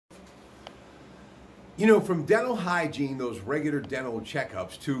You know, from dental hygiene, those regular dental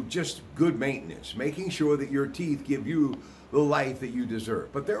checkups, to just good maintenance, making sure that your teeth give you the life that you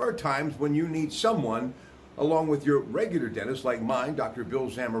deserve. But there are times when you need someone, along with your regular dentist like mine, Dr. Bill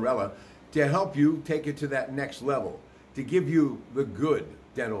Zammerilla, to help you take it to that next level, to give you the good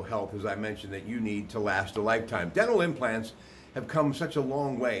dental health, as I mentioned, that you need to last a lifetime. Dental implants have come such a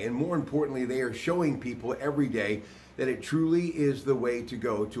long way, and more importantly, they are showing people every day that it truly is the way to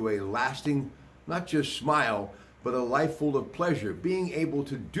go to a lasting, not just smile, but a life full of pleasure, being able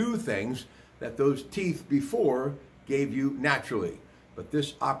to do things that those teeth before gave you naturally. But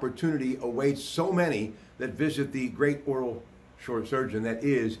this opportunity awaits so many that visit the great oral surgeon that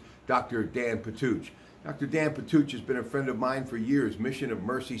is Dr. Dan Pituch. Dr. Dan Pituch has been a friend of mine for years. Mission of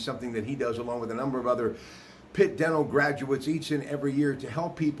Mercy, something that he does along with a number of other Pitt dental graduates each and every year to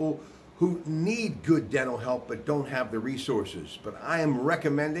help people who need good dental help but don't have the resources. But I am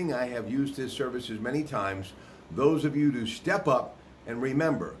recommending, I have used his services many times, those of you to step up and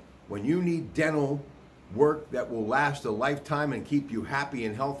remember, when you need dental work that will last a lifetime and keep you happy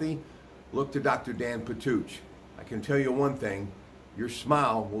and healthy, look to Dr. Dan Pituch. I can tell you one thing, your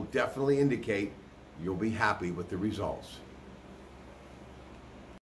smile will definitely indicate you'll be happy with the results.